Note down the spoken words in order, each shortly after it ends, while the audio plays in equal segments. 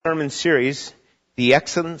sermon series, The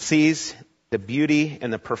Excellencies, the Beauty,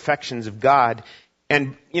 and the Perfections of God.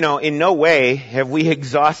 And, in no way have we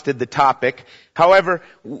exhausted the topic. However,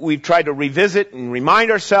 we've tried to revisit and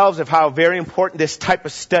remind ourselves of how very important this type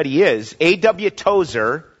of study is. A.W.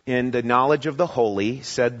 Tozer, in The Knowledge of the Holy,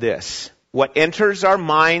 said this: "What enters our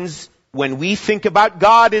minds when we think about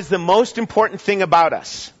God is the most important thing about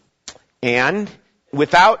us. And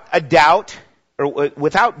without doubt,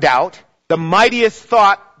 the mightiest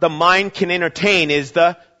thought the mind can entertain is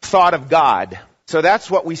the thought of God." So that's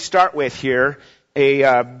what we start with here.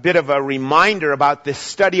 A bit of a reminder about this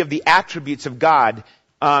study of the attributes of God.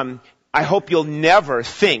 I hope you'll never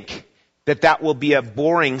think that will be a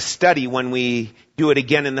boring study when we do it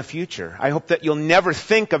again in the future. I hope that you'll never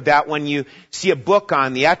think of that when you see a book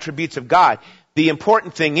on the attributes of God. The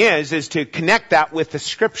important thing is to connect that with the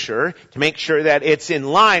Scripture, to make sure that it's in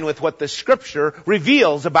line with what the Scripture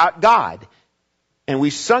reveals about God. And we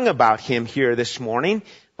sung about Him here this morning.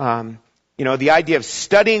 The idea of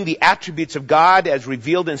studying the attributes of God as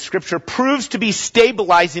revealed in Scripture proves to be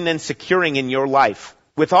stabilizing and securing in your life.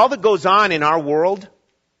 With all that goes on in our world,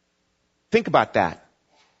 think about that.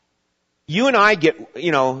 You and I get,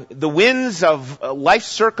 the winds of life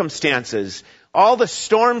circumstances, all the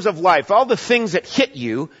storms of life, all the things that hit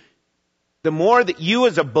you, the more that you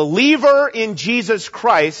as a believer in Jesus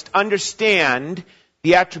Christ understand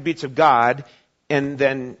the attributes of God, and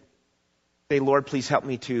then say, "Lord, please help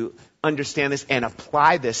me to understand this and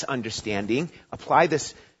apply this understanding, apply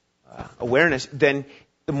this awareness," then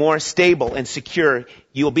the more stable and secure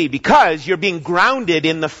you'll be, because you're being grounded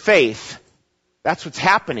in the faith. That's what's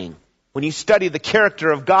happening when you study the character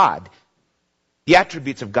of God, the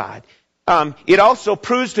attributes of God. It also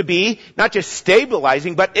proves to be not just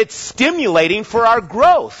stabilizing, but it's stimulating for our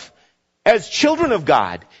growth as children of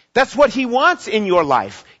God. That's what He wants in your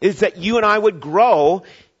life, is that you and I would grow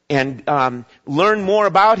and learn more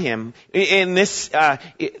about Him. In this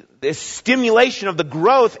stimulation of the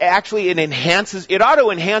growth, actually it ought to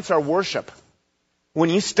enhance our worship. When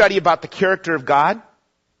you study about the character of God,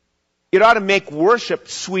 it ought to make worship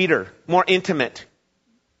sweeter, more intimate.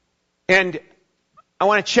 And I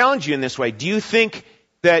want to challenge you in this way. Do you think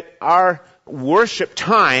that our worship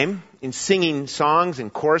time in singing songs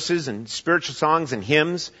and choruses and spiritual songs and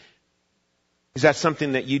hymns, is that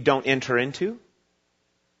something that you don't enter into?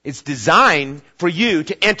 It's designed for you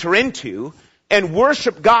to enter into and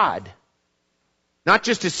worship God. Not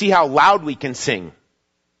just to see how loud we can sing.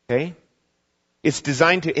 Okay? It's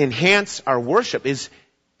designed to enhance our worship.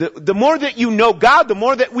 The more that you know God, the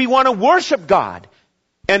more that we want to worship God.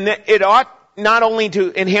 And that it ought not only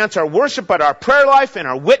to enhance our worship, but our prayer life and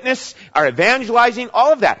our witness, our evangelizing,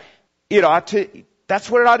 all of that. That's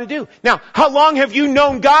what it ought to do. Now, how long have you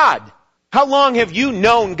known God? How long have you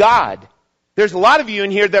known God? There's a lot of you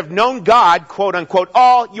in here that have known God, quote unquote,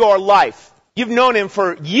 all your life. You've known Him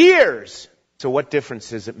for years. So what difference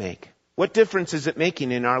does it make? What difference is it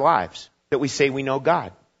making in our lives that we say we know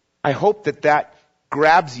God? I hope that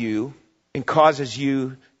grabs you and causes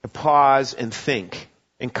you to pause and think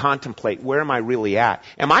and contemplate, where am I really at?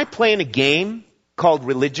 Am I playing a game called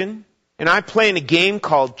religion? Am I playing a game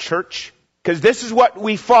called church? Because this is what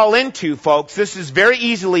we fall into, folks. This is very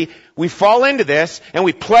easily, we fall into this and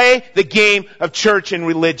we play the game of church and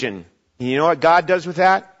religion. And you know what God does with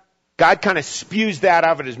that? God kind of spews that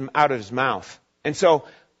out of His mouth. And so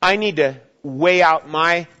I need to weigh out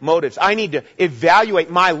my motives. I need to evaluate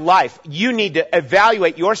my life. You need to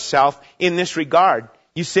evaluate yourself in this regard.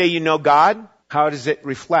 You say you know God. How does it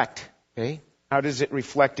reflect? Okay? How does it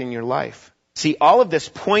reflect in your life? See, all of this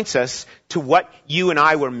points us to what you and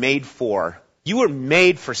I were made for. You were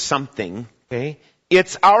made for something. Okay?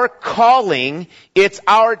 It's our calling, it's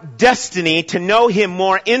our destiny to know Him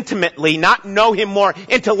more intimately, not know Him more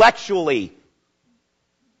intellectually.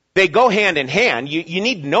 They go hand in hand. You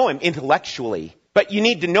need to know Him intellectually, but you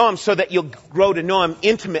need to know Him so that you'll grow to know Him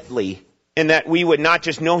intimately, and that we would not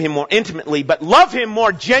just know Him more intimately, but love Him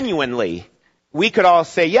more genuinely. We could all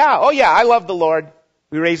say, I love the Lord.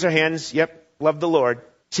 We raise our hands, yep, love the Lord.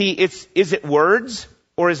 See, is it words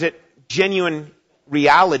or is it genuine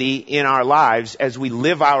reality in our lives as we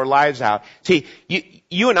live our lives out? See,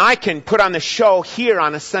 you and I can put on the show here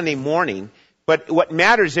on a Sunday morning, but what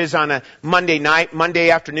matters is on a Monday night, Monday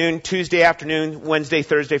afternoon, Tuesday afternoon, Wednesday,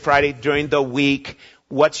 Thursday, Friday, during the week,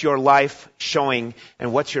 what's your life showing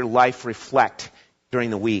and what's your life reflect during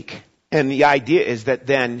the week? And the idea is that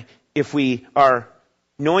then, if we are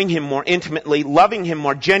knowing Him more intimately, loving Him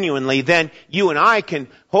more genuinely, then you and I can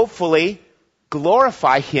hopefully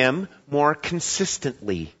glorify Him more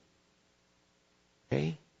consistently.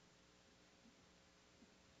 Okay?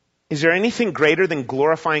 Is there anything greater than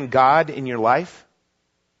glorifying God in your life?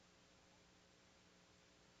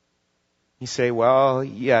 You say, well,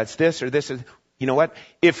 yeah, it's this or this. You know what?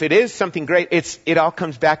 If it is something great, it all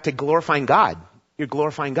comes back to glorifying God. You're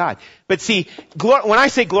glorifying God. But see, when I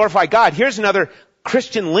say glorify God, here's another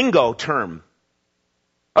Christian lingo term.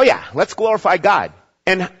 Oh yeah, let's glorify God.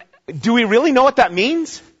 And do we really know what that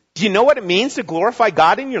means? Do you know what it means to glorify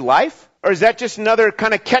God in your life? Or is that just another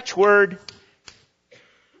kind of catchword?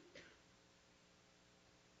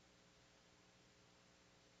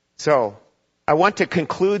 So, I want to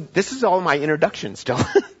conclude, this is all my introduction still.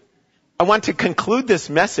 I want to conclude this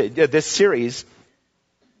message, this series,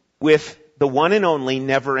 with the one and only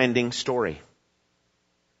never-ending story.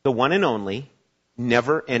 The one and only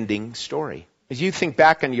never-ending story. As you think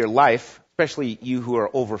back on your life, especially you who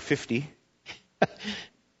are over 50,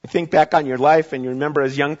 think back on your life and you remember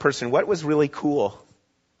as a young person, what was really cool?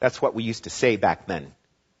 That's what we used to say back then.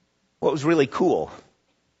 What was really cool?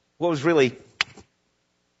 What was really,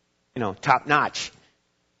 top notch?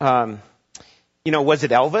 Was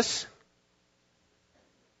it Elvis?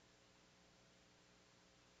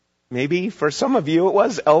 Maybe for some of you it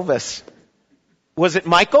was Elvis. Was it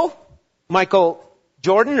Michael? Michael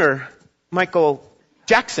Jordan or Michael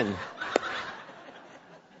Jackson?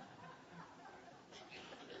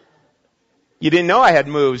 You didn't know I had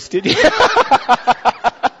moves, did you?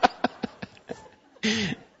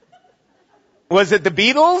 Was it the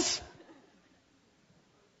Beatles?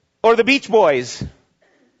 Or the Beach Boys?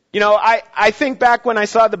 I think back when I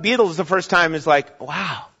saw the Beatles the first time, it's like,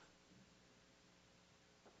 wow.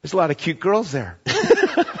 There's a lot of cute girls there.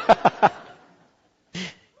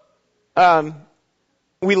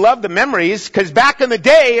 We love the memories, because back in the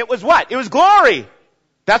day, it was what? It was glory.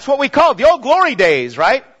 That's what we called the old glory days,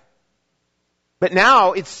 right? But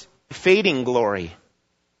now it's fading glory.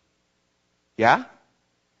 Yeah?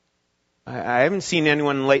 I haven't seen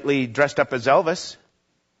anyone lately dressed up as Elvis.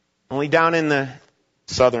 Only down in the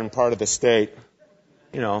southern part of the state.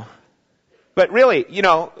 But really,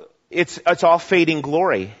 it's all fading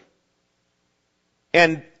glory.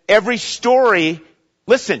 And every story,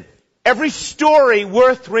 listen, every story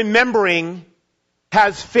worth remembering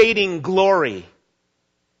has fading glory.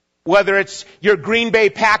 Whether it's your Green Bay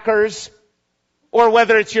Packers, or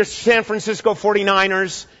whether it's your San Francisco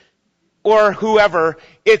 49ers, or whoever,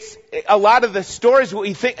 it's a lot of the stories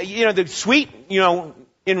we think, the sweet,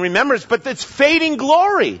 in remembrance, but it's fading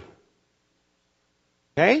glory.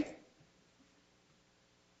 Okay?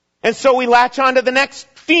 And so we latch on to the next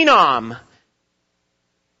phenom.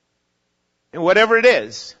 And whatever it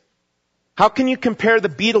is. How can you compare the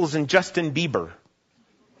Beatles and Justin Bieber?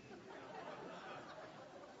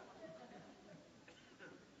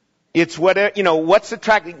 It's what's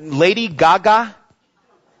attracting? Lady Gaga?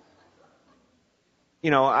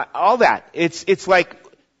 All that. It's like,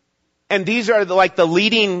 and these are the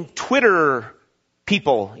leading Twitter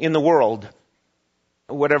people in the world.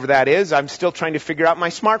 Whatever that is, I'm still trying to figure out my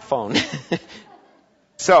smartphone.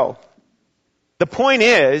 So, the point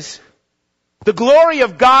is, the glory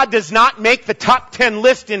of God does not make the top 10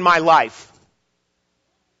 list in my life.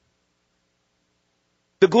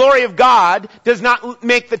 The glory of God does not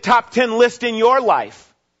make the top 10 list in your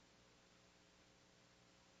life.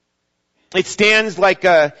 It stands like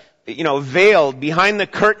veiled behind the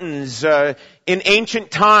curtains in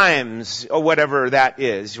ancient times, or whatever that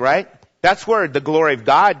is, right? That's where the glory of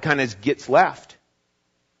God kind of gets left.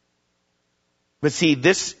 But see,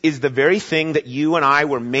 this is the very thing that you and I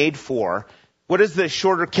were made for. What does the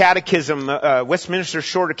Shorter Catechism, Westminster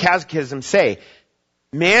Shorter Catechism say?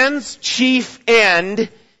 Man's chief end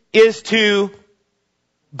is to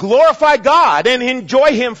glorify God and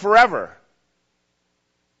enjoy Him forever.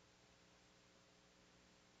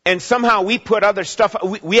 And somehow we put other stuff,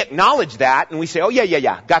 we acknowledge that and we say, oh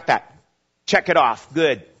yeah, got that. Check it off.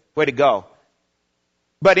 Good. Way to go.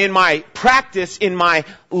 But in my practice, in my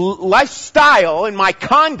lifestyle, in my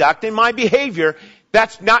conduct, in my behavior,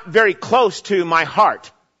 that's not very close to my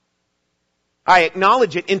heart. I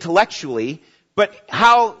acknowledge it intellectually, but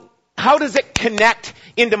how does it connect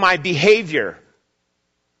into my behavior?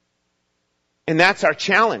 And that's our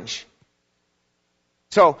challenge.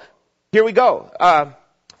 So, here we go.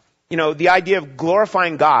 The idea of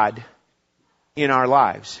glorifying God in our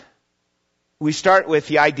lives. We start with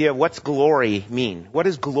the idea of what's glory mean? What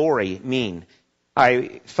does glory mean?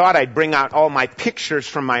 I thought I'd bring out all my pictures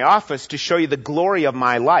from my office to show you the glory of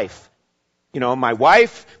my life. My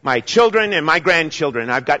wife, my children, and my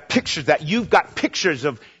grandchildren. I've got pictures that you've got pictures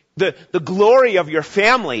of the glory of your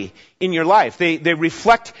family in your life. They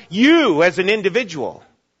reflect you as an individual.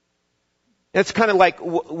 It's kind of like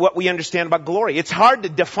what we understand about glory. It's hard to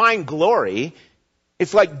define glory.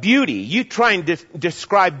 It's like beauty. You try and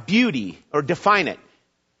describe beauty or define it.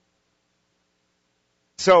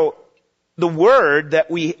 So the word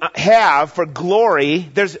that we have for glory,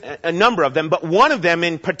 there's a number of them, but one of them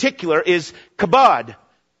in particular is kabod.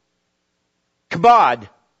 Kabod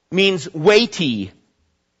means weighty.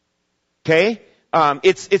 Okay?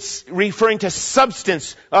 It's referring to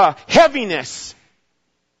substance, heaviness.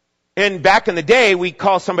 And back in the day, we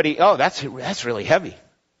call somebody, oh, that's really heavy.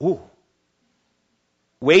 Ooh.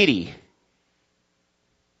 Weighty.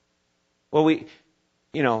 Well,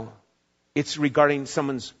 it's regarding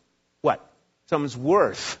someone's what? Someone's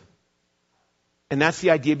worth. And that's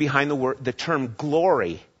the idea behind the term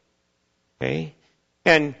glory. Okay?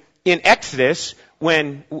 And in Exodus,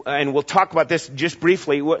 and we'll talk about this just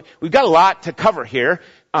briefly, we've got a lot to cover here.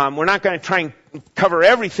 We're not going to try and cover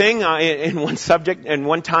everything in one subject and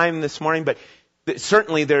one time this morning, but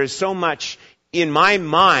certainly there is so much in my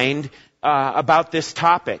mind about this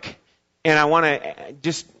topic. And I want to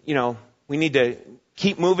just, we need to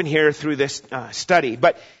keep moving here through this study.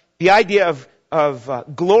 But the idea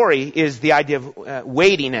of glory is the idea of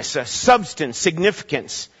weightiness, substance,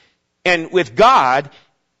 significance. And with God,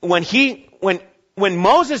 when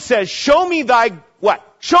Moses says, show me thy what?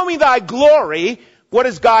 Show me thy glory, what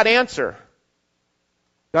does God answer?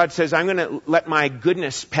 God says, I'm going to let my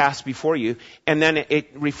goodness pass before you. And then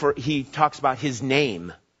he talks about his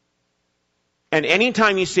name. And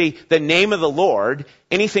anytime you see the name of the Lord,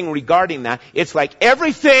 anything regarding that, it's like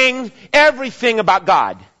everything about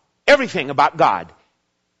God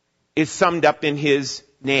is summed up in his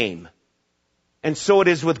name. And so it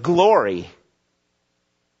is with glory.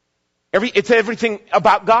 It's everything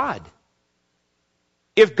about God.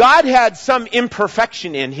 If God had some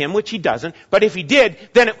imperfection in him, which he doesn't, but if he did,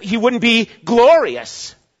 then he wouldn't be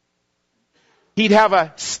glorious. He'd have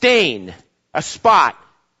a stain, a spot,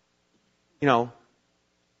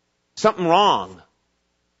 something wrong.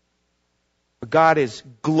 But God is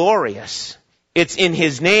glorious. It's in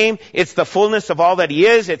his name. It's the fullness of all that he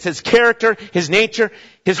is. It's his character, his nature,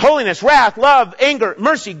 his holiness, wrath, love, anger,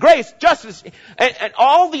 mercy, grace, justice, and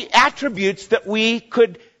all the attributes that we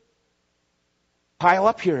could pile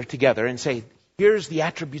up here together and say, here's the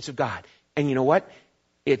attributes of God. And you know what?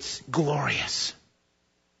 It's glorious.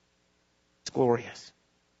 It's glorious.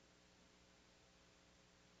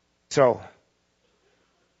 So,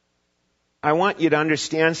 I want you to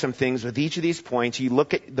understand some things with each of these points. You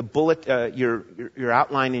look at the your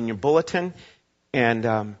outline in your bulletin,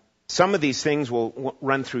 and some of these things will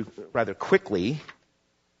run through rather quickly.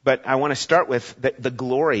 But I want to start with that the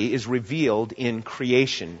glory is revealed in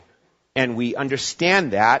creation. And we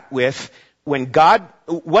understand that with when God,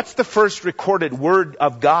 what's the first recorded word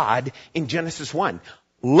of God in Genesis 1?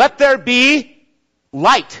 Let there be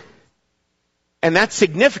light. And that's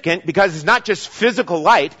significant because it's not just physical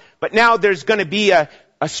light, but now there's going to be a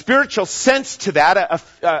spiritual sense to that,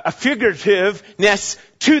 a figurativeness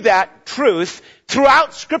to that truth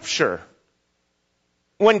throughout Scripture.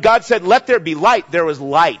 When God said, let there be light, there was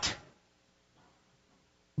light.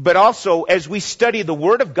 But also, as we study the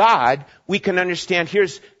Word of God, we can understand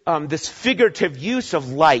here's this figurative use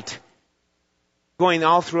of light going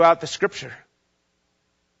all throughout the Scripture.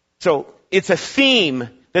 So, it's a theme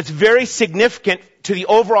that's very significant to the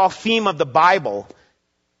overall theme of the Bible.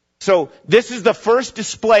 So, this is the first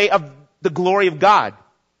display of the glory of God.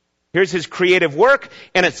 Here's his creative work,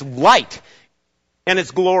 and it's light, and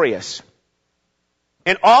it's glorious.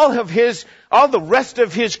 And all the rest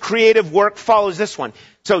of his creative work follows this one.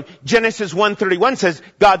 So Genesis 1:31 says,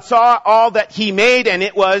 God saw all that he made and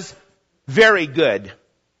it was very good.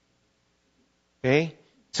 Okay?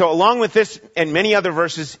 So along with this and many other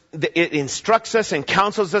verses, it instructs us and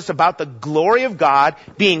counsels us about the glory of God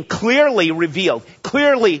being clearly revealed,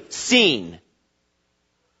 clearly seen.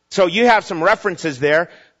 So you have some references there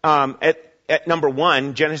at number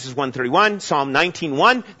 1, Genesis 1:31, Psalm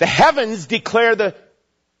 19:1. The heavens declare the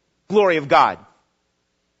glory of God.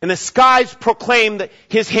 And the skies proclaim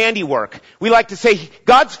his handiwork. We like to say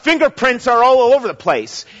God's fingerprints are all over the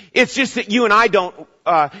place. It's just that you and I don't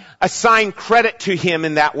assign credit to him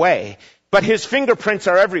in that way. But his fingerprints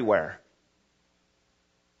are everywhere.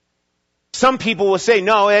 Some people will say,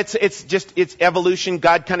 no, it's evolution.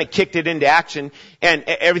 God kind of kicked it into action and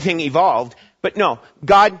everything evolved. But no,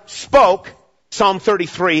 God spoke, Psalm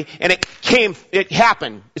 33, and it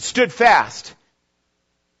happened. It stood fast.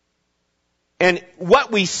 And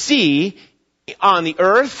what we see on the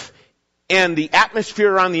earth and the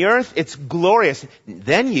atmosphere around the earth, it's glorious.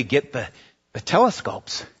 Then you get the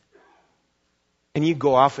telescopes. And you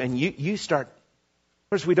go off and you start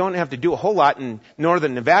course, we don't have to do a whole lot in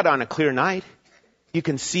northern Nevada on a clear night. You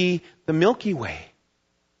can see the Milky Way.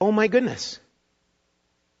 Oh my goodness.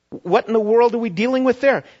 What in the world are we dealing with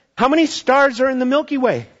there? How many stars are in the Milky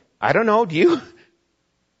Way? I don't know. Do you?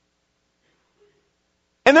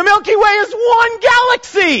 And the Milky Way is one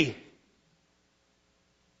galaxy.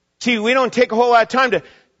 See, we don't take a whole lot of time to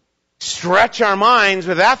stretch our minds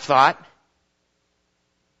with that thought.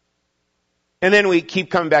 And then we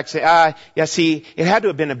keep coming back and say, see, it had to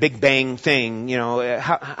have been a Big Bang thing. You know,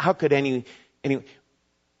 how could any,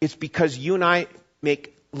 it's because you and I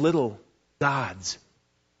make little gods.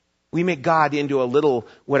 We make God into a little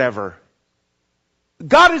whatever.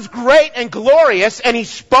 God is great and glorious, and He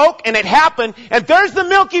spoke and it happened, and there's the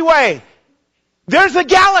Milky Way. There's the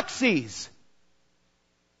galaxies.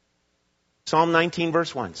 Psalm 19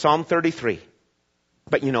 verse 1. Psalm 33.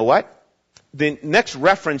 But you know what? The next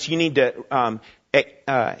reference you need to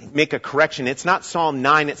make a correction. It's not Psalm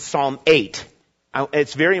 9, it's Psalm 8.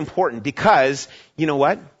 It's very important because, you know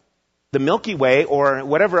what? The Milky Way or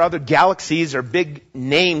whatever other galaxies or big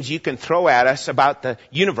names you can throw at us about the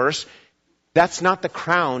universe, that's not the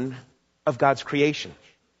crown of God's creation.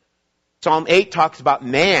 Psalm 8 talks about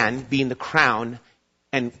man being the crown,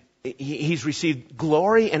 and he's received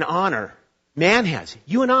glory and honor. Man has.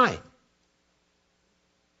 You and I.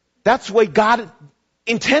 That's the way God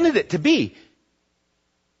intended it to be.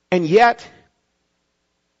 And yet,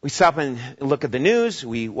 we stop and look at the news,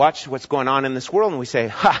 we watch what's going on in this world, and we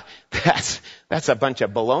say, that's a bunch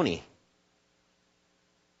of baloney.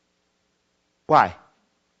 Why?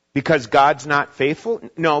 Because God's not faithful?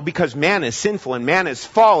 No, because man is sinful and man is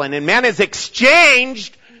fallen and man has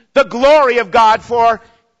exchanged the glory of God for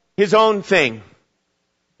his own thing.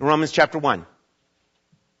 Romans chapter 1.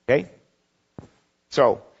 Okay?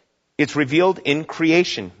 So, it's revealed in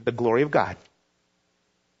creation, the glory of God.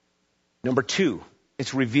 Number 2,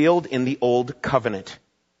 it's revealed in the Old Covenant.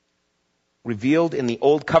 Revealed in the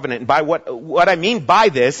Old Covenant. And by what I mean by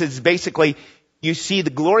this is basically you see the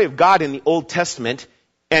glory of God in the Old Testament,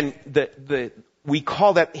 and we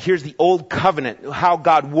call that, here's the Old Covenant. How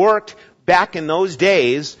God worked back in those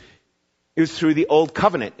days, it was through the Old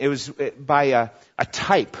Covenant. It was by a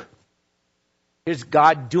type. Here's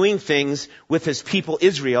God doing things with His people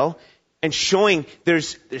Israel and showing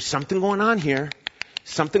there's something going on here.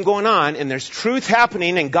 Something going on, and there's truth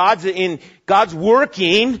happening, and God's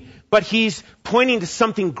working, but He's pointing to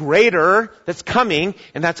something greater that's coming,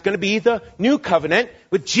 and that's going to be the new covenant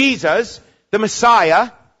with Jesus, the Messiah.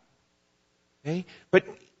 Okay? But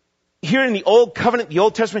here in the Old Covenant, the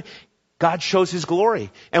Old Testament, God shows His glory.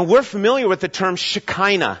 And we're familiar with the term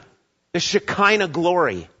Shekinah, the Shekinah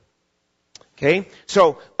glory. Okay?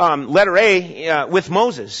 So, letter A, with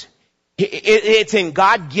Moses. It's in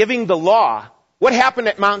God giving the law. What happened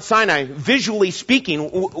at Mount Sinai? Visually speaking,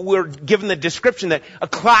 we're given the description that a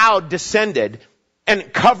cloud descended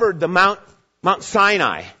and covered the Mount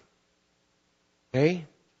Sinai. Okay?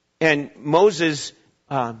 And Moses,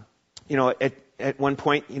 at one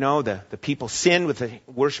point, the people sinned with the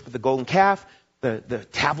worship of the golden calf. The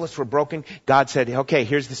tablets were broken. God said, okay,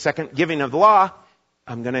 here's the second giving of the law.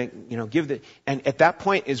 I'm going to, give and at that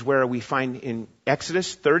point is where we find in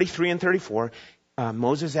Exodus 33 and 34,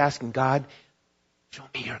 Moses asking God, show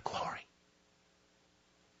me your glory.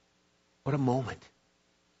 What a moment.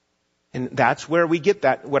 And that's where we get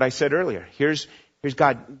that, what I said earlier. Here's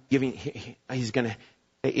God giving, He's gonna,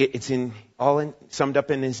 it's summed up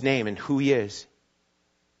in His name and who He is.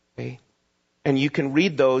 Okay? And you can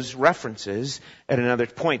read those references at another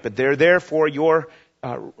point, but they're there for your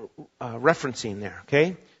referencing there.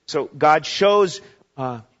 Okay? So God shows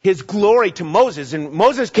His glory to Moses, and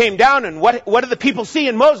Moses came down, and what did the people see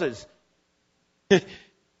in Moses?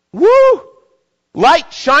 Woo!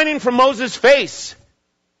 Light shining from Moses' face.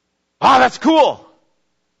 Oh, that's cool.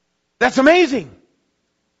 That's amazing.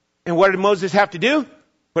 And what did Moses have to do?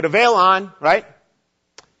 Put a veil on, right?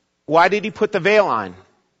 Why did he put the veil on?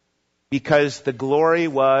 Because the glory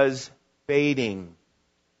was fading.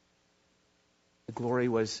 The glory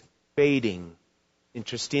was fading.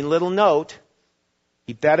 Interesting little note.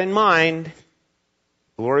 Keep that in mind.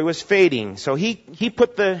 Glory was fading. So he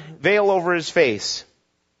put the veil over his face.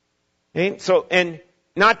 Okay? So, and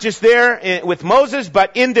not just there with Moses,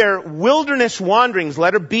 but in their wilderness wanderings,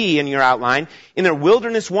 letter B in your outline, in their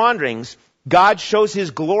wilderness wanderings, God shows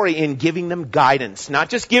His glory in giving them guidance. Not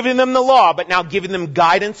just giving them the law, but now giving them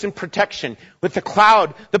guidance and protection with the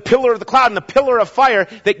cloud, the pillar of the cloud and the pillar of fire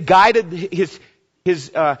that guided his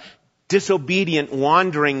disobedient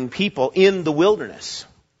wandering people in the wilderness.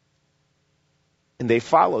 And they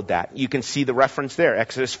followed that. You can see the reference there,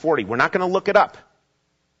 Exodus 40. We're not going to look it up.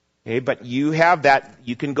 Okay, but you have that.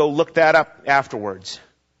 You can go look that up afterwards.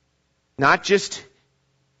 Not just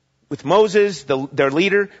with Moses, their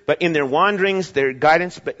leader, but in their wanderings, their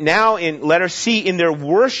guidance, but now in letter C, in their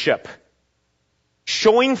worship,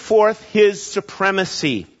 showing forth His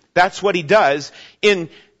supremacy. That's what He does in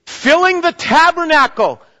filling the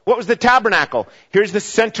tabernacle. What was the tabernacle? Here's the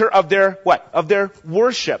center of their, what? Of their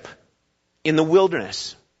worship in the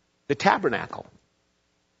wilderness. The tabernacle.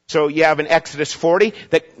 So you have in Exodus 40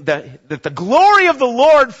 that the glory of the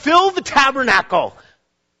Lord filled the tabernacle.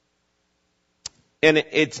 And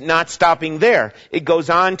it's not stopping there. It goes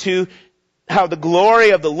on to how the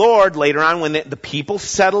glory of the Lord later on when the people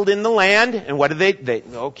settled in the land. And what do they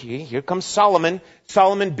okay, here comes Solomon.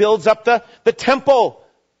 Solomon builds up the temple.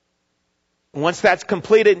 And once that's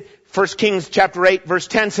completed, 1 Kings chapter 8 verse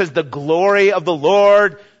 10 says the glory of the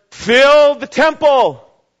Lord filled the temple.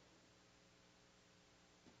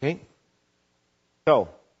 Okay? So,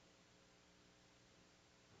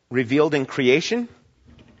 revealed in creation,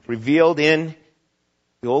 revealed in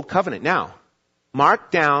the Old Covenant. Now,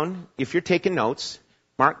 mark down, if you're taking notes,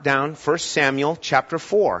 mark down 1 Samuel chapter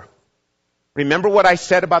 4. Remember what I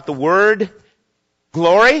said about the word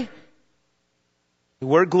glory? The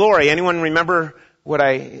word glory. Anyone remember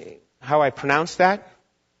how I pronounced that?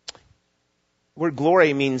 The word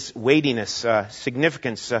glory means weightiness,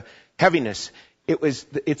 significance, heaviness.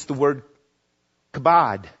 It's the word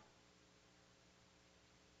kabod.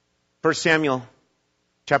 1 Samuel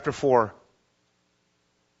chapter 4.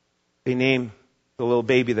 They name the little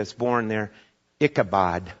baby that's born there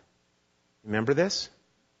Ichabod. Remember this?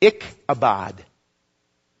 Ichabod.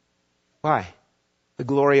 Why? The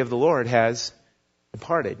glory of the Lord has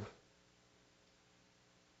departed.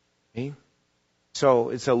 Okay? So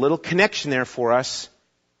it's a little connection there for us.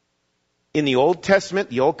 In the Old Testament,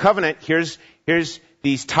 the Old Covenant, here's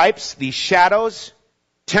these types, these shadows,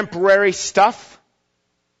 temporary stuff,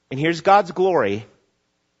 and here's God's glory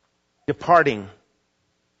departing.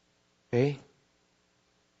 Okay?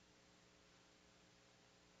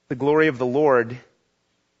 The glory of the Lord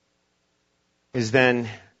is then,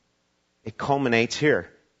 it culminates here.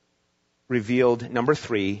 Revealed, number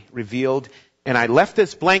 3, revealed, and I left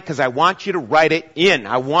this blank because I want you to write it in.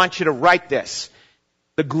 I want you to write this.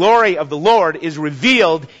 The glory of the Lord is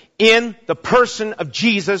revealed in the person of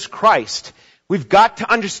Jesus Christ. We've got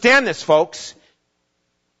to understand this, folks.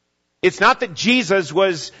 It's not that Jesus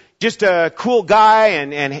was just a cool guy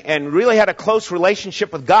and really had a close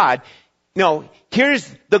relationship with God. No,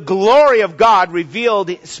 here's the glory of God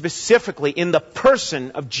revealed specifically in the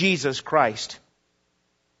person of Jesus Christ.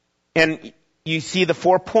 And you see the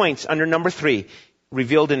 4 points under number 3.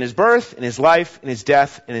 Revealed in His birth, in His life, in His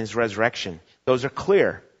death, and in His resurrection. Those are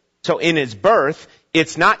clear. So in His birth,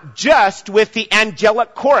 it's not just with the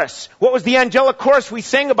angelic chorus. What was the angelic chorus we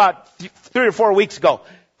sang about 3 or 4 weeks ago?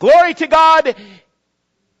 Glory to God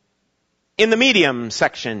in the medium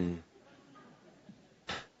section.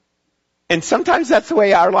 And sometimes that's the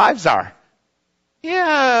way our lives are.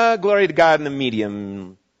 Yeah, glory to God in the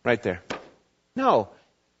medium, right there. No.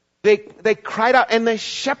 They cried out and the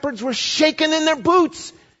shepherds were shaken in their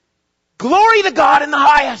boots. Glory to God in the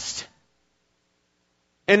highest.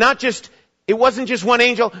 And not just, it wasn't just one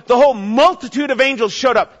angel. The whole multitude of angels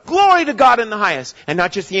showed up. Glory to God in the highest. And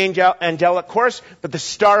not just the angelic chorus, but the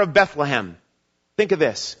Star of Bethlehem. Think of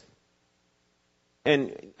this.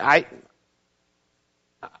 And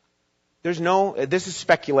this is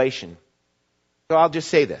speculation. So I'll just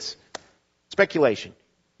say this. Speculation.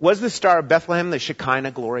 Was the Star of Bethlehem the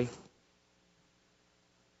Shekinah glory?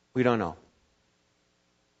 We don't know.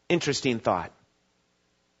 Interesting thought.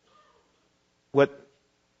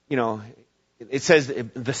 It says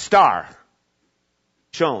the star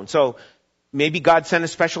shone. So maybe God sent a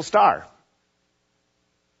special star.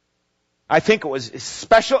 I think it was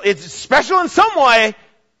special. It's special in some way.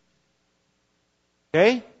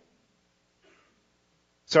 Okay?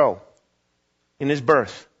 So, in His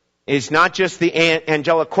birth, it's not just the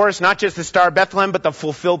angelic chorus, not just the Star of Bethlehem, but the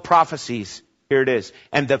fulfilled prophecies. Here it is.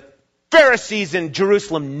 And the Pharisees in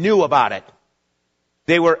Jerusalem knew about it.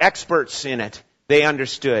 They were experts in it. They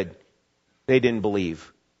understood. They didn't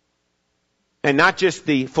believe. And not just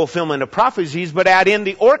the fulfillment of prophecies, but add in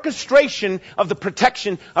the orchestration of the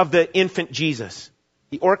protection of the infant Jesus.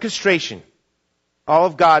 The orchestration. All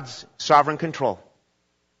of God's sovereign control.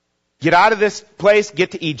 Get out of this place,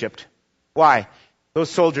 get to Egypt. Why? Those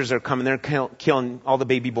soldiers are coming, they're killing all the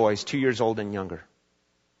baby boys, 2 years old and younger.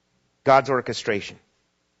 God's orchestration.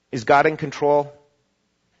 Is God in control?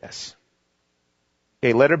 Yes.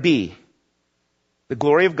 Okay, letter B. The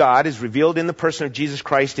glory of God is revealed in the person of Jesus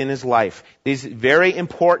Christ in his life. This is very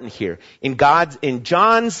important here. In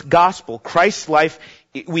John's gospel, Christ's life,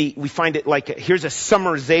 we find it like, here's a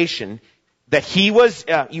summarization that he was,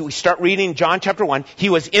 you start reading John chapter 1, he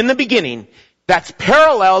was in the beginning. That's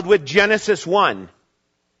paralleled with Genesis 1.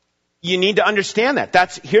 You need to understand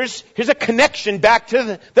that. Here's a connection back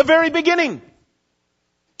to the very beginning.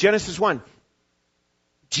 Genesis 1.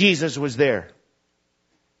 Jesus was there.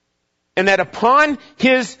 And that upon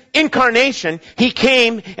his incarnation, he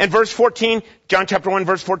came, and verse 14, John chapter 1,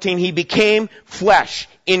 verse 14, he became flesh,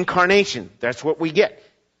 incarnation. That's what we get.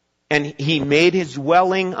 And he made his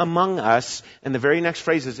dwelling among us. And the very next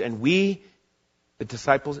phrase is, and we, the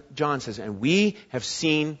disciples, John says, and we have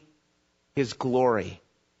seen his glory.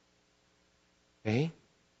 Okay?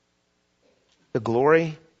 The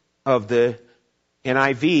glory of the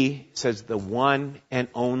NIV says the one and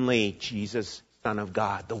only Jesus, Son of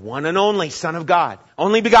God. The one and only Son of God.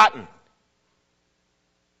 Only begotten.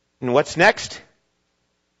 And what's next?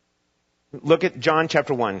 Look at John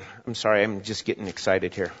chapter 1. I'm sorry, I'm just getting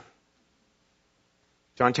excited here.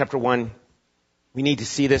 John chapter 1. We need to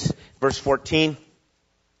see this. Verse 14.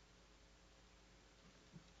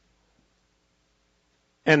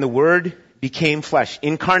 And the Word became flesh.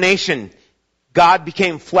 Incarnation. God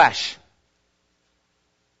became flesh.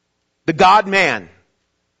 The God-man.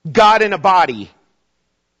 God in a body.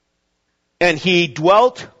 And he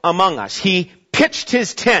dwelt among us. He pitched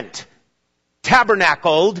his tent.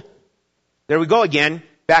 Tabernacled. There we go again.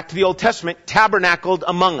 Back to the Old Testament. Tabernacled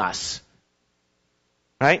among us.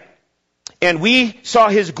 Right? And we saw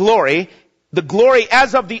his glory. The glory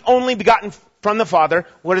as of the only begotten from the Father.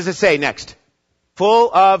 What does it say next?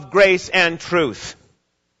 Full of grace and truth.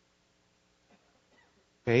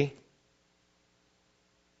 Okay?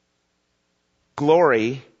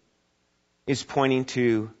 Glory is pointing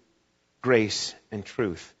to grace and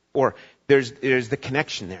truth. Or there's the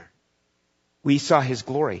connection there. We saw his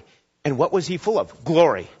glory. And what was he full of?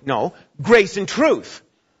 Glory. No, grace and truth.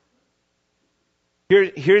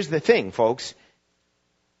 Here's the thing, folks.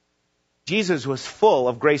 Jesus was full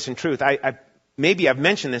of grace and truth. Maybe I've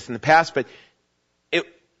mentioned this in the past, but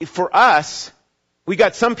for us, we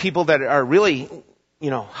got some people that are really,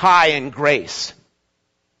 high in grace.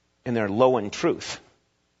 And they're low in truth.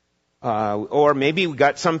 Or maybe we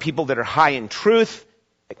got some people that are high in truth,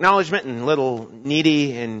 acknowledgement, and little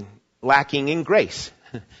needy and lacking in grace.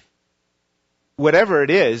 Whatever it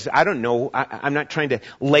is, I don't know. I'm not trying to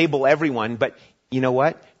label everyone, but you know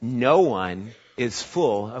what? No one is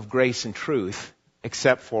full of grace and truth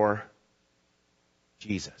except for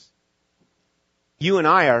Jesus. You and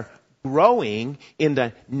I are growing in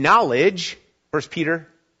the knowledge, 2 Peter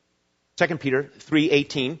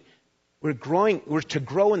 3:18. We're to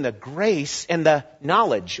grow in the grace and the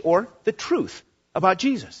knowledge or the truth about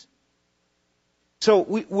Jesus. So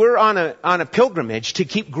we're on a pilgrimage to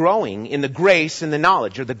keep growing in the grace and the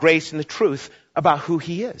knowledge, or the grace and the truth about who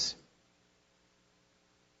he is.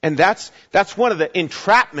 And that's one of the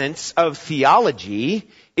entrapments of theology,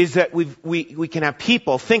 is that we can have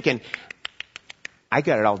people thinking, I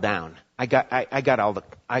got it all down. I got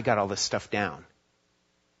all this stuff down.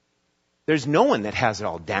 There's no one that has it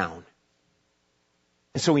all down.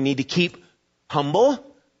 And so we need to keep humble,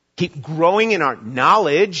 keep growing in our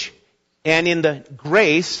knowledge and in the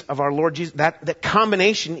grace of our Lord Jesus. That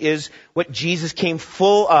combination is what Jesus came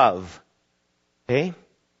full of. Okay?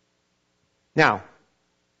 Now,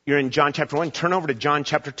 you're in John chapter 1. Turn over to John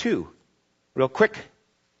chapter 2. Real quick.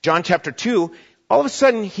 John chapter 2. All of a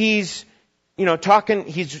sudden he's, talking.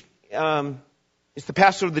 It's the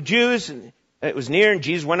Passover of the Jews. And it was near, and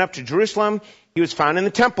Jesus went up to Jerusalem. He was found in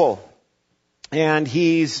the temple. And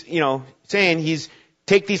he's, saying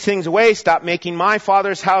take these things away, stop making my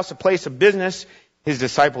Father's house a place of business. His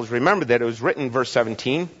disciples remembered that it was written, verse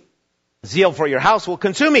 17, zeal for your house will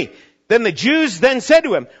consume me. Then the Jews then said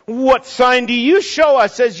to him, what sign do you show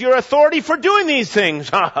us as your authority for doing these things?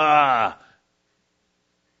 Ha ha.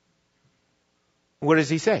 What does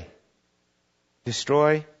he say?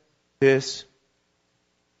 Destroy this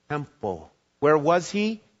temple. Where was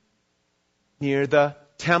he? Near the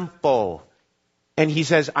temple. And he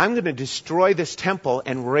says, I'm going to destroy this temple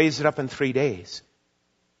and raise it up in 3 days.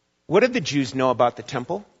 What did the Jews know about the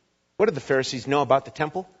temple? What did the Pharisees know about the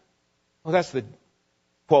temple? Well, that's the,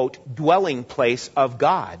 quote, dwelling place of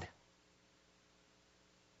God.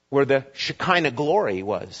 Where the Shekinah glory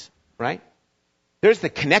was, right? There's the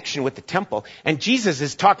connection with the temple. And Jesus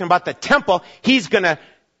is talking about the temple he's going to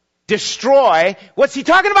destroy. What's he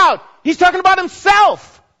talking about? He's talking about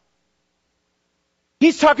himself.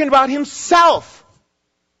 He's talking about himself.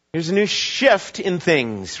 There's a new shift in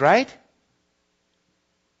things, right?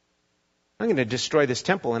 I'm going to destroy this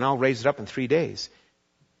temple and I'll raise it up in 3 days.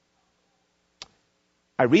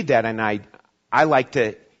 I read that and I like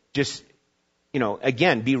to just,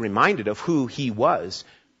 again, be reminded of who he was.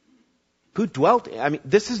 Who dwelt,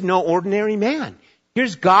 this is no ordinary man.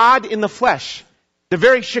 Here's God in the flesh. The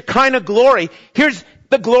very Shekinah glory. Here's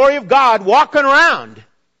the glory of God walking around.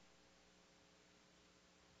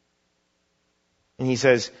 And he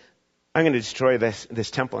says, I'm going to destroy this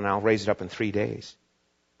temple and I'll raise it up in 3 days.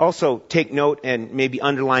 Also, take note and maybe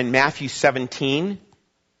underline Matthew 17.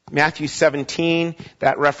 Matthew 17,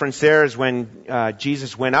 that reference there is when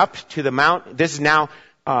Jesus went up to the mount. This is now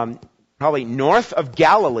probably north of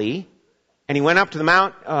Galilee. And he went up to the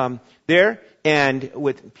mount there, and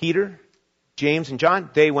with Peter, James, and John,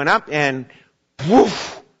 they went up, and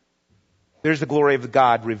woof! There's the glory of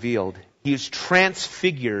God revealed. He is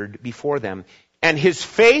transfigured before them. And his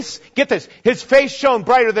face, get this, his face shone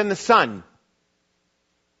brighter than the sun.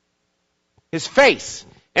 His face.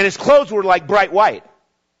 And his clothes were like bright white.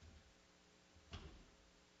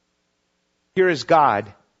 Here is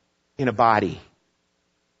God in a body.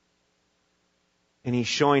 And he's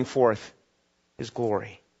showing forth his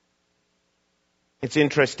glory. It's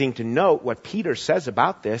interesting to note what Peter says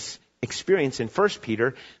about this experience in 1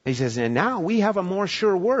 Peter. He says, and now we have a more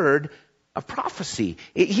sure word of prophecy.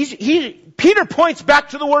 Peter points back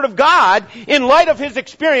to the Word of God in light of his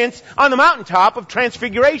experience on the mountaintop of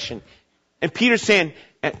transfiguration. And Peter's saying,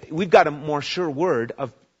 we've got a more sure word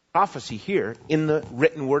of prophecy here in the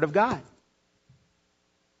written Word of God.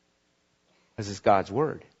 This is God's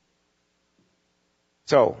Word.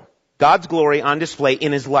 So, God's glory on display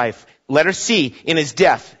in his life. Letter C, in his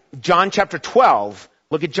death. John chapter 12.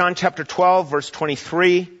 Look at John chapter 12, verse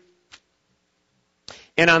 23.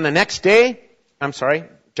 And on the next day,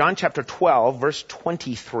 John chapter 12, verse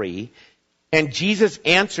 23. And Jesus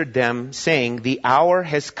answered them, saying, the hour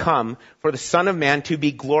has come for the Son of Man to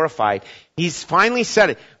be glorified. He's finally said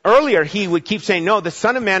it. Earlier, he would keep saying, no, the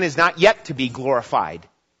Son of Man is not yet to be glorified.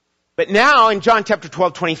 But now in John chapter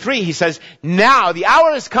 12, 23, he says, now the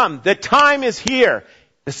hour has come. The time is here.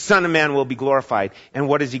 The Son of Man will be glorified. And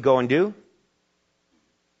what does he go and do?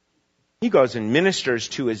 He goes and ministers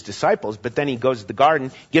to his disciples, but then he goes to the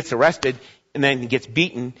garden, gets arrested, and then he gets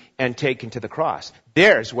beaten and taken to the cross.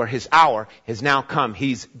 There's where his hour has now come.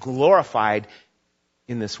 He's glorified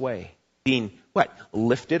in this way. Being, what?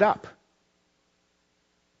 Lifted up.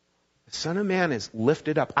 The Son of Man is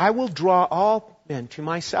lifted up. I will draw all men to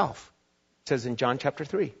myself. It says in John chapter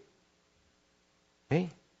 3. Okay?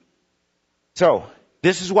 So,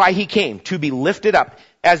 this is why he came, to be lifted up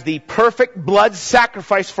as the perfect blood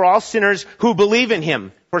sacrifice for all sinners who believe in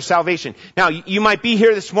him for salvation. Now, you might be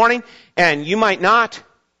here this morning, and you might not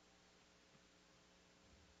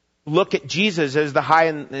look at Jesus as the high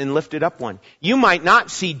and lifted up one. You might not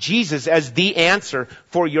see Jesus as the answer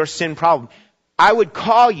for your sin problem. I would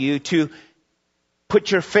call you to put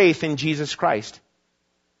your faith in Jesus Christ.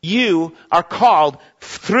 You are called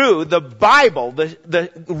through the Bible,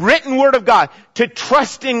 the written Word of God, to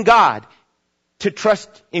trust in God. To trust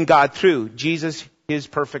in God through Jesus, his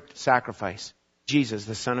perfect sacrifice. Jesus,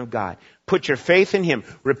 the Son of God. Put your faith in him.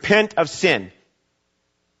 Repent of sin.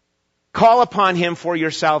 Call upon him for your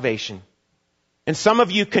salvation. And some of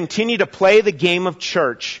you continue to play the game of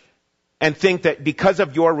church and think that because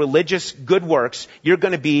of your religious good works, you're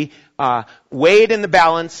going to be weighed in the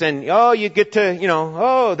balance and, you get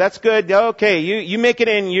to, that's good. Okay, you make it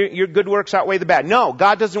in. Your good works outweigh the bad. No,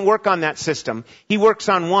 God doesn't work on that system. He works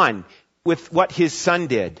on one, with what his Son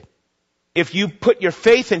did. If you put your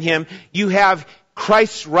faith in him, you have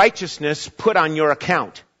Christ's righteousness put on your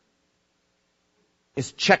account.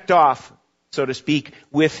 It's checked off, so to speak,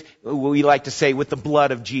 with, we like to say, with the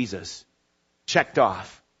blood of Jesus. Checked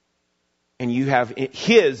off. And you have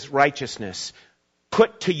his righteousness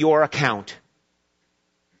put to your account.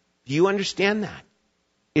 Do you understand that?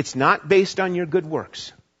 It's not based on your good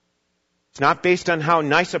works. It's not based on how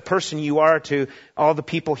nice a person you are to all the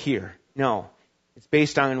people here. No. It's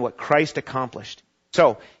based on what Christ accomplished.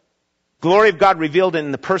 So, glory of God revealed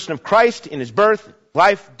in the person of Christ, in his birth,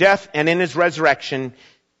 life, death, and in his resurrection.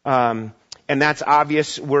 And that's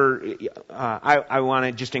obvious. I want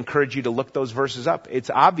to just encourage you to look those verses up. It's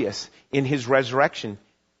obvious in his resurrection.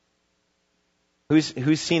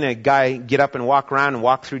 Who's seen a guy get up and walk around and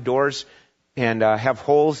walk through doors and have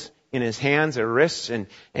holes in his hands or wrists and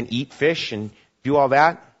eat fish and do all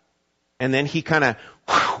that? And then he kind of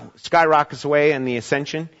skyrockets away in the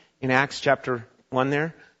ascension in Acts chapter 1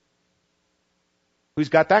 there. Who's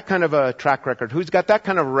got that kind of a track record? Who's got that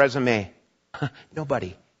kind of a resume?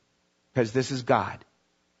 Nobody. Because this is God.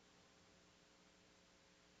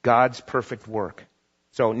 God's perfect work.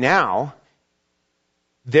 So now,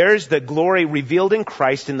 There's the glory revealed in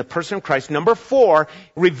Christ, in the person of Christ. Number 4,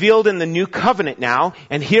 revealed in the new covenant now.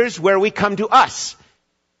 And here's where we come to us.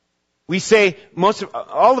 We say, most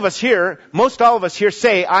all of us here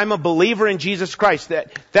say, I'm a believer in Jesus Christ.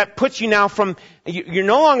 That puts you now from, you're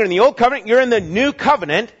no longer in the old covenant, you're in the new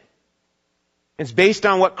covenant. It's based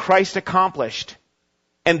on what Christ accomplished.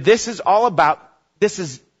 And this is all about, this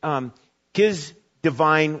is His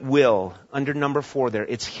divine will. Under number 4 there.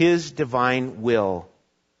 It's His divine will.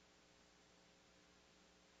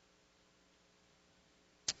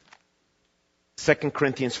 2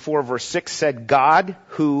 Corinthians 4 verse 6 said, God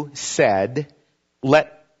who said,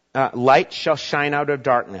 light shall shine out of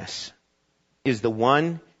darkness, is the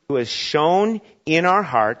one who has shone in our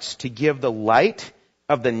hearts to give the light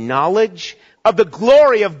of the knowledge of the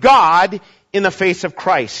glory of God in the face of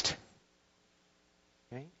Christ.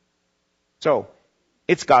 Okay? So,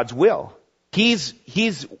 it's God's will.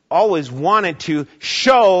 He's always wanted to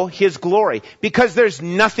show His glory because there's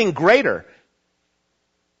nothing greater.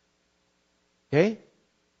 Okay?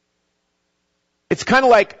 It's kind of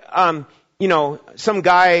like, some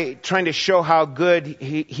guy trying to show how good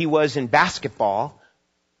he was in basketball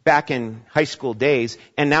back in high school days,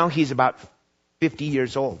 and now he's about 50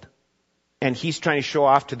 years old. And he's trying to show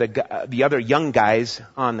off to the other young guys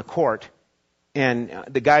on the court. And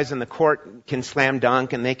the guys on the court can slam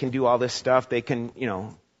dunk, and they can do all this stuff. They can,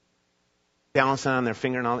 balance on their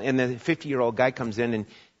finger and all. And the 50-year-old guy comes in, and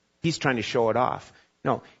he's trying to show it off.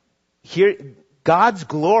 No. Here, God's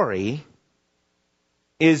glory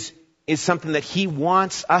is something that He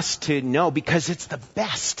wants us to know because it's the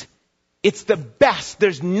best. It's the best.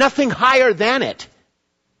 There's nothing higher than it.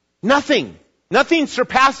 Nothing. Nothing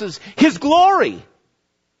surpasses His glory.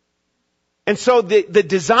 And so the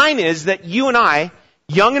design is that you and I,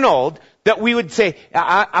 young and old, that we would say,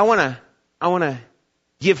 I want to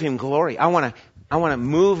give Him glory. I want to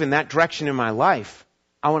move in that direction in my life.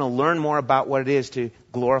 I want to learn more about what it is to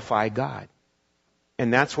glorify God.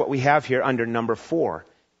 And that's what we have here under number 4.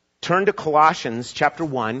 Turn to Colossians chapter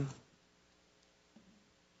 1.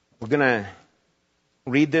 We're going to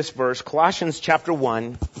read this verse. Colossians chapter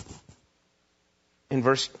 1 in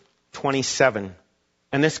verse 27.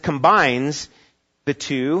 And this combines the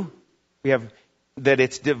two. We have that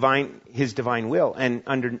it's divine, His divine will. And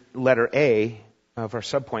under letter A of our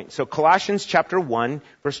subpoint. So Colossians chapter 1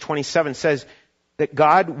 verse 27 says, that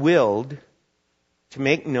God willed to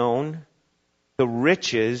make known the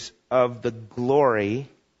riches of the glory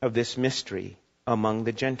of this mystery among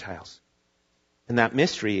the Gentiles. And that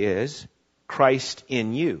mystery is Christ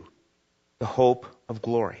in you, the hope of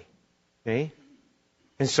glory. Okay?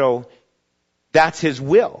 And so that's His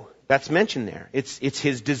will. That's mentioned there. It's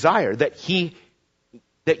His desire that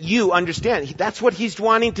you understand. That's what He's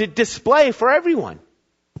wanting to display for everyone.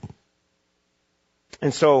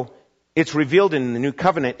 And so it's revealed in the new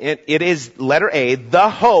covenant. It is, letter A, the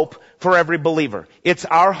hope for every believer. It's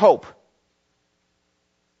our hope.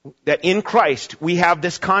 That in Christ we have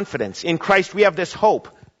this confidence. In Christ we have this hope.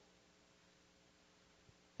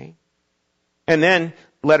 Okay? And then,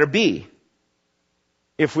 letter B.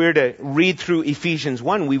 If we were to read through Ephesians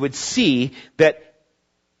 1, we would see that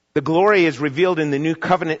the glory is revealed in the new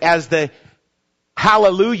covenant as the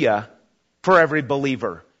hallelujah for every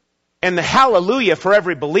believer. And the hallelujah for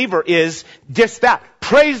every believer is just that.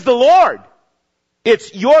 Praise the Lord.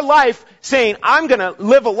 It's your life saying, I'm going to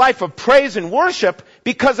live a life of praise and worship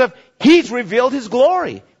because of He's revealed His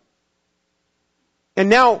glory. And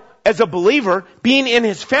now, as a believer, being in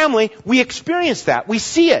His family, we experience that. We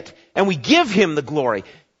see it. And we give Him the glory.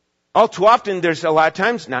 All too often, there's a lot of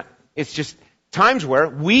times, it's just times where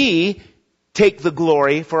we take the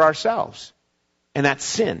glory for ourselves. And that's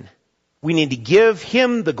sin. We need to give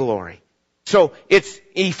Him the glory. So it's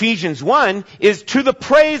Ephesians 1 is to the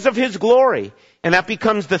praise of His glory. And that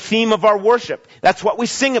becomes the theme of our worship. That's what we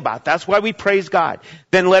sing about. That's why we praise God.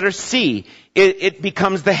 Then letter C, it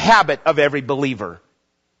becomes the habit of every believer.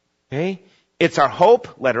 Okay? It's our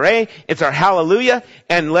hope, letter A. It's our hallelujah.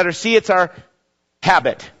 And letter C, it's our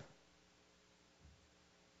habit.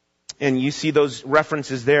 And you see those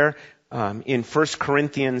references there in 1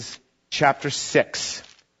 Corinthians chapter 6,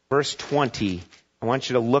 verse 20. I want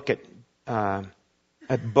you to look at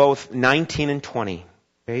both 19 and 20.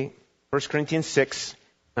 Okay? 1 Corinthians 6,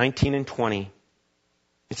 19 and 20.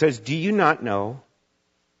 It says, do you not know?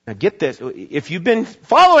 Now get this. If you've been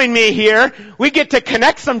following me here, we get to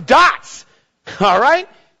connect some dots. All right?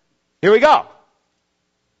 Here we go.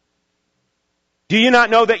 Do you not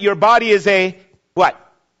know that your body is a, what?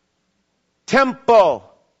 Temple.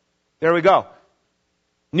 There we go.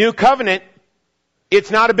 New covenant.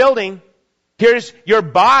 It's not a building. Here's your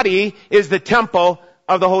body is the temple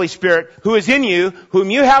of the Holy Spirit who is in you, whom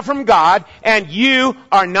you have from God, and you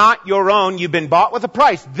are not your own. You've been bought with a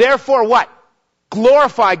price. Therefore what?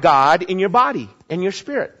 Glorify God in your body and your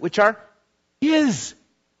spirit, which are His.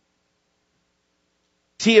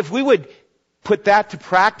 See, if we would put that to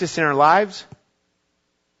practice in our lives,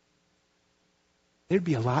 there'd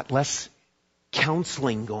be a lot less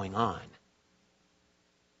counseling going on.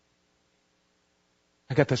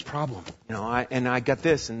 I got this problem, I got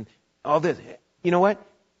this and all this. You know what?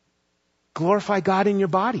 Glorify God in your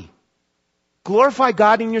body. Glorify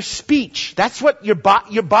God in your speech. That's what your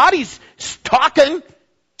body's talking.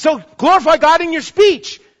 So glorify God in your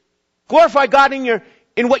speech. Glorify God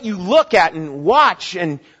in what you look at and watch,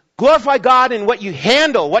 and glorify God in what you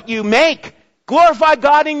handle, what you make. Glorify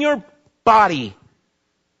God in your body.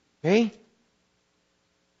 Okay?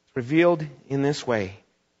 It's revealed in this way.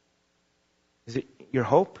 Is it your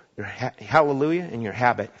hope, your hallelujah, and your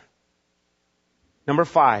habit? Number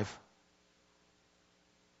 5.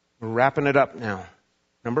 We're wrapping it up now.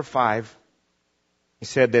 Number 5. He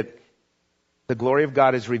said that the glory of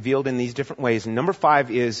God is revealed in these different ways. And number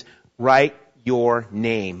 5 is write your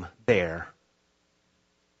name there.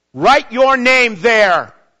 Write your name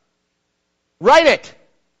there. Write it.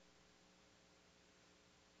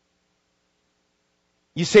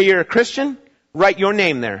 You say you're a Christian? Write your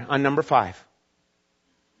name there on number 5.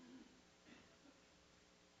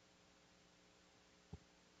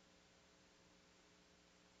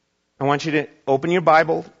 I want you to open your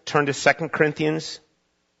Bible, turn to 2 Corinthians.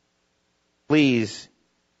 Please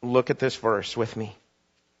look at this verse with me.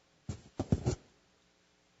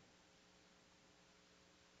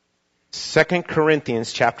 2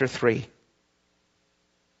 Corinthians chapter 3.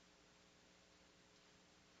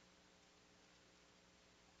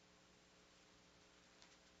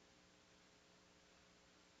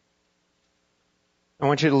 I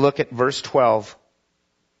want you to look at verse 12.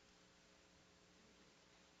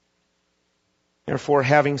 Therefore,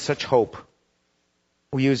 having such hope,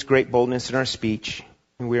 we use great boldness in our speech,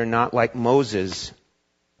 and we are not like Moses.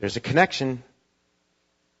 There's a connection.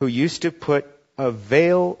 Who used to put a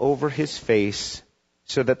veil over his face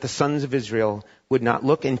so that the sons of Israel would not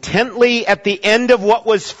look intently at the end of what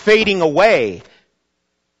was fading away.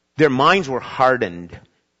 Their minds were hardened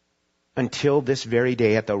until this very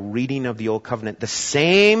day at the reading of the Old Covenant. The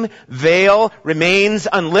same veil remains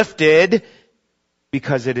unlifted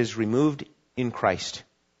because it is removed in Christ.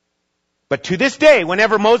 But to this day,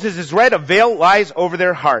 whenever Moses is read, a veil lies over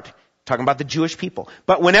their heart. Talking about the Jewish people.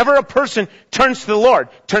 But whenever a person turns to the Lord,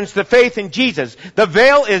 turns to faith in Jesus, the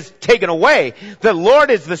veil is taken away. The Lord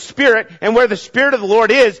is the Spirit, and where the Spirit of the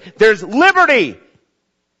Lord is, there's liberty.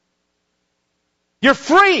 You're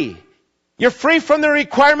free. You're free from the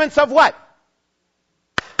requirements of what?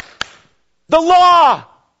 The law.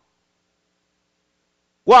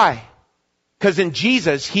 Why? Because in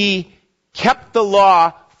Jesus, He kept the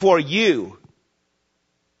law for you.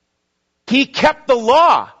 He kept the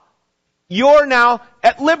law. You're now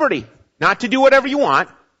at liberty. Not to do whatever you want,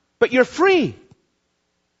 but you're free.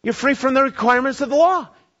 You're free from the requirements of the law.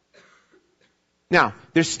 Now,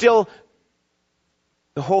 there's still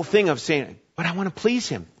the whole thing of saying, but I want to please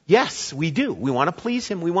Him. Yes, we do. We want to please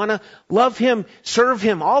Him. We want to love Him, serve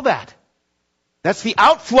Him, all that. That's the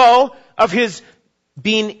outflow of His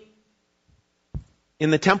being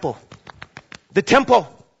in the temple. The temple.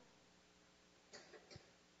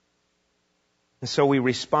 And so we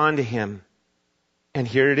respond to Him. And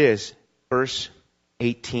here it is, verse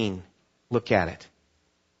 18. Look at it.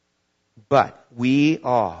 But we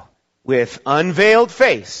all, with unveiled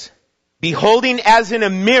face, beholding as in a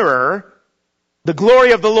mirror the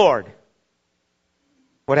glory of the Lord.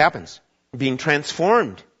 What happens? Being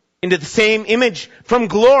transformed into the same image from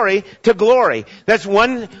glory to glory. That's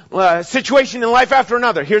one situation in life after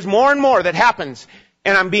another. Here's more and more that happens.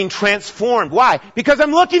 And I'm being transformed. Why? Because I'm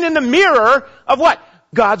looking in the mirror of what?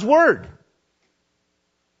 God's Word.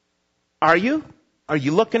 Are you? Are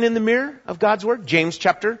you looking in the mirror of God's Word? James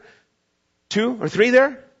chapter 2 or 3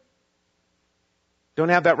 there? Don't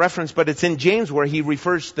have that reference, but it's in James where he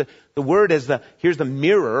refers to the Word as here's the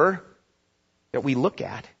mirror that we look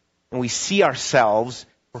at. And we see ourselves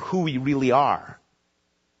for who we really are.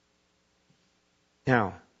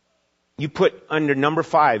 Now, you put under number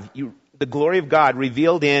 5, the glory of God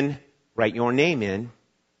revealed in, write your name in.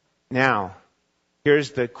 Now,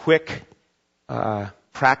 here's the quick,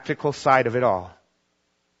 practical side of it all.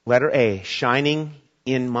 Letter A, shining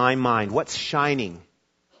in my mind. What's shining?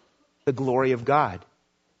 The glory of God.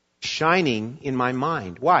 Shining in my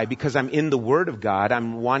mind. Why? Because I'm in the Word of God.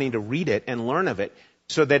 I'm wanting to read it and learn of it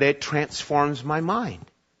so that it transforms my mind.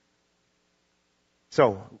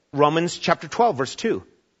 So, Romans chapter 12, verse 2.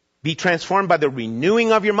 Be transformed by the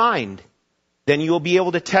renewing of your mind. Then you will be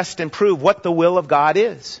able to test and prove what the will of God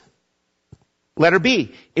is. Letter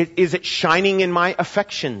B. Is it shining in my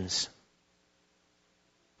affections?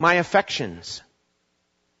 My affections.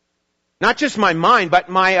 Not just my mind, but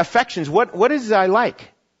my affections. What is it I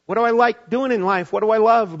like? What do I like doing in life? What do I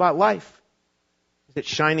love about life? Is it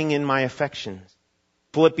shining in my affections?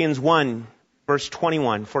 Philippians 1, verse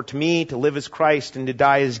 21. For to me to live is Christ and to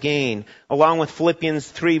die is gain. Along with Philippians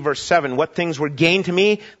 3, verse 7. What things were gain to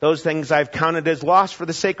me, those things I've counted as loss for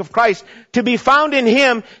the sake of Christ. To be found in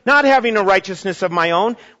Him, not having a righteousness of my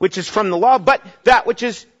own, which is from the law, but that which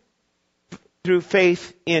is through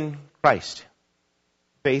faith in Christ.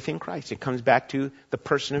 Faith in Christ. It comes back to the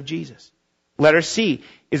person of Jesus. Letter C.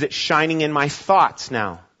 Is it shining in my thoughts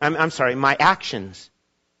now? I'm sorry, my actions.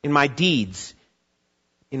 In my deeds.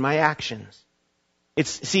 In my actions.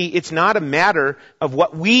 It's not a matter of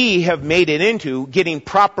what we have made it into, getting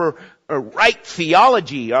proper or right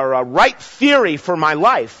theology or a right theory for my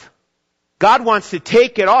life. God wants to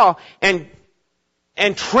take it all and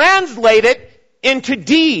translate it into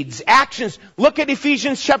deeds, actions. Look at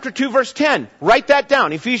Ephesians chapter 2, verse 10. Write that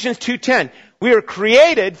down. Ephesians 2:10. We are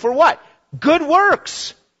created for what? Good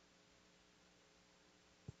works.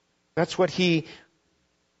 That's what he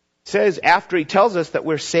says after he tells us that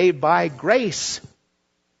we're saved by grace.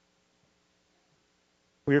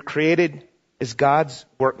 We are created as God's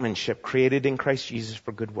workmanship, created in Christ Jesus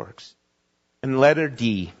for good works. And letter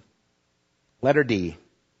D. Letter D.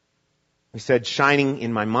 We said, shining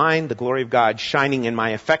in my mind, the glory of God. Shining in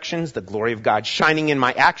my affections, the glory of God. Shining in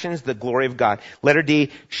my actions, the glory of God. Letter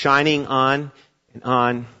D, shining on and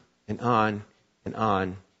on and on and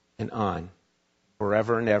on and on.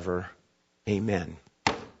 Forever and ever. Amen.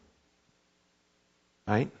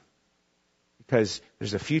 Right? Because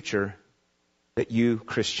there's a future that you,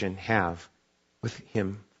 Christian, have with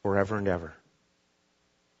Him forever and ever.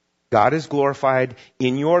 God is glorified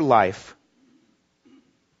in your life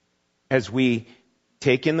as we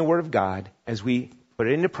take in the Word of God, as we put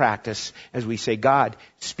it into practice, as we say, God,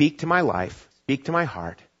 speak to my life, speak to my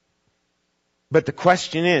heart. But the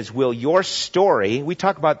question is, will your story, we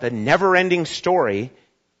talk about the never-ending story,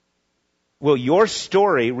 will your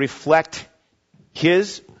story reflect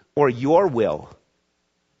His or your will?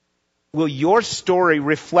 Will your story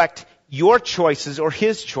reflect your choices or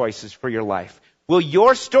His choices for your life? Will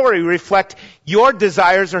your story reflect your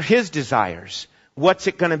desires or His desires? What's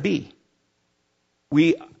it going to be?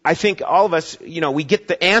 I think all of us, we get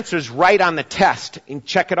the answers right on the test and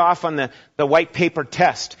check it off on the white paper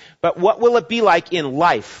test. But what will it be like in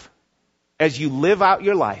life as you live out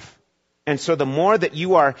your life? And so the more that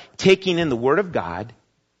you are taking in the Word of God,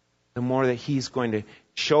 the more that He's going to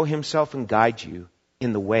show Himself and guide you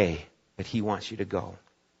in the way that He wants you to go.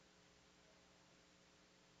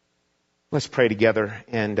 Let's pray together,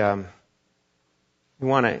 and we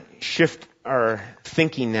want to shift our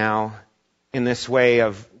thinking now in this way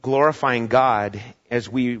of glorifying God as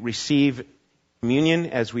we receive communion,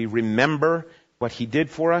 as we remember what He did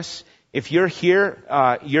for us. If you're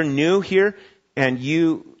here, you're new here, and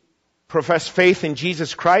you profess faith in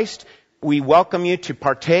Jesus Christ, we welcome you to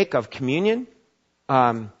partake of communion.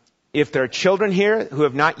 If there are children here who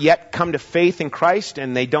have not yet come to faith in Christ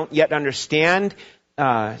and they don't yet understand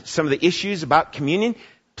some of the issues about communion,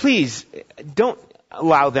 please don't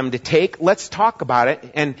allow them to take. Let's talk about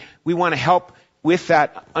it, and we want to help with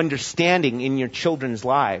that understanding in your children's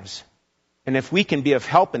lives. And if we can be of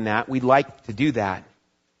help in that, we'd like to do that.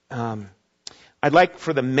 I'd like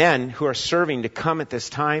for the men who are serving to come at this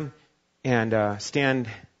time and stand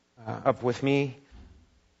up with me.